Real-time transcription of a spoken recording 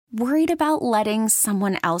Worried about letting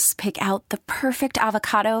someone else pick out the perfect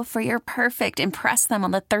avocado for your perfect impress them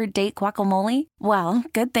on the third date guacamole? Well,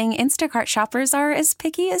 good thing Instacart shoppers are as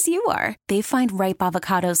picky as you are. They find ripe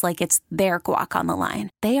avocados like it's their guac on the line.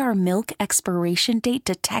 They are milk expiration date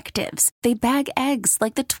detectives. They bag eggs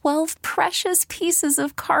like the 12 precious pieces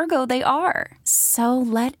of cargo they are. So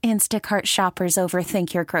let Instacart shoppers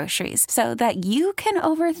overthink your groceries so that you can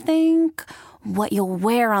overthink what you'll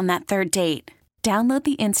wear on that third date. Download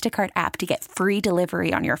the Instacart app to get free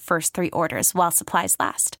delivery on your first 3 orders while supplies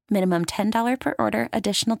last. Minimum $10 per order.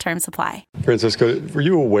 Additional terms apply. Francisco, were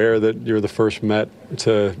you aware that you're the first Met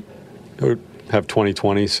to have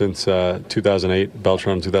 2020 since 2008,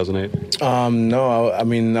 Beltran 2008? No, I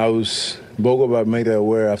was Bogobert made it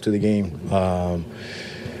aware after the game. I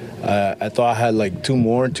thought I had like 2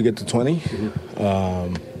 more to get to 20,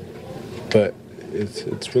 but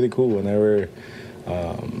it's really cool whenever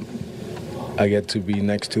I get to be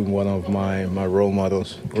next to one of my role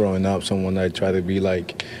models growing up, someone I try to be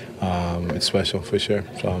like. It's special for sure.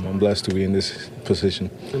 So I'm blessed to be in this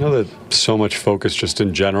position. I know that so much focus just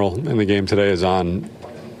in general in the game today is on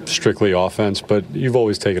strictly offense, but you've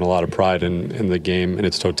always taken a lot of pride in the game in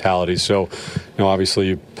its totality. So, obviously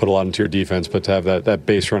you put a lot into your defense, but to have that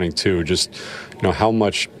base running too, just, how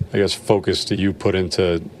much, I guess, focus do you put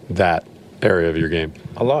into that area of your game?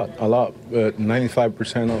 A lot.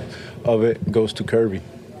 95% of it goes to Kirby.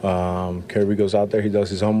 Kirby goes out there, he does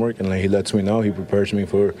his homework, and he lets me know. He prepares me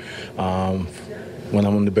for when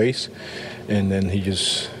I'm on the base, and then he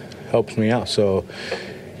just helps me out. So,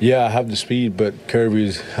 yeah, I have the speed, but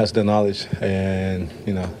Kirby has the knowledge, and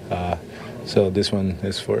so this one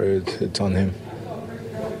is it's on him.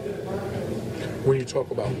 When you talk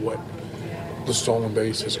about what the stolen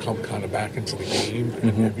base has come kind of back into the game,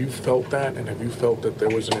 Mm-hmm. have you felt that, and have you felt that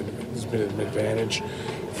there's been an advantage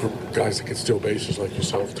for guys that can steal bases like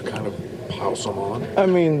yourself to kind of pile some on? I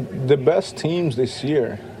mean, the best teams this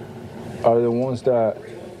year are the ones that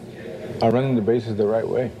are running the bases the right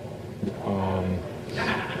way.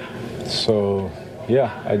 So,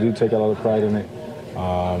 yeah, I do take a lot of pride in it.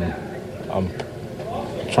 I'm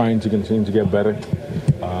trying to continue to get better.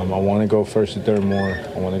 I want to go first to third more.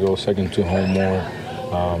 I want to go second to home more.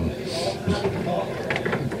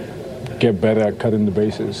 Get better at cutting the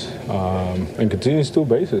bases and continue to steal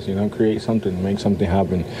bases, create something, make something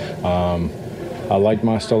happen. I liked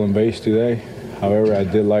my stolen base today. However, I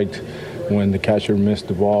did like when the catcher missed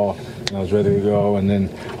the ball and I was ready to go. And then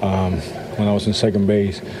when I was in second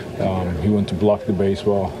base, he went to block the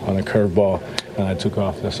baseball on a curveball, and I took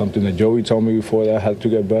off. That's something that Joey told me before that I had to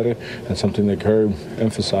get better, and something that Herb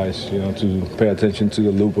emphasized, to pay attention to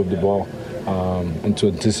the loop of the ball and to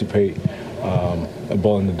anticipate a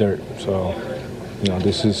ball in the dirt. So,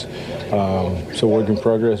 this is a work in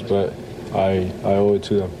progress, but I owe it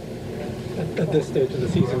to them. At this stage of the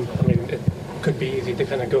season, it could be easy to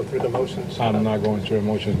kind of go through the motions. I'm not going through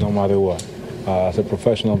emotions no matter what. As a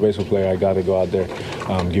professional baseball player, I got to go out there,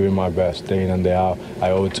 give it my best, day in and day out.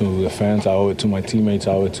 I owe it to the fans, I owe it to my teammates,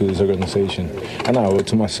 I owe it to this organization, and I owe it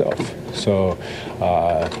to myself. So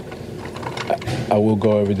I will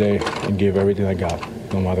go every day and give everything I got,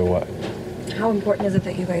 no matter what. How important is it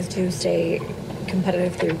that you guys do stay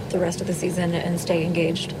competitive through the rest of the season and stay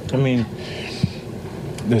engaged? I mean,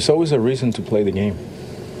 there's always a reason to play the game,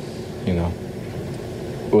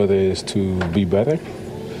 whether it's to be better,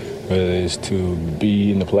 whether it's to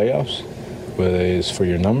be in the playoffs, whether it's for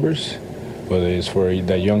your numbers, whether it's for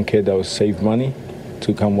that young kid that was saved money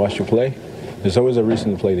to come watch you play. There's always a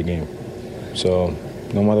reason to play the game. So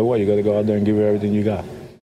no matter what, you got to go out there and give it everything you got.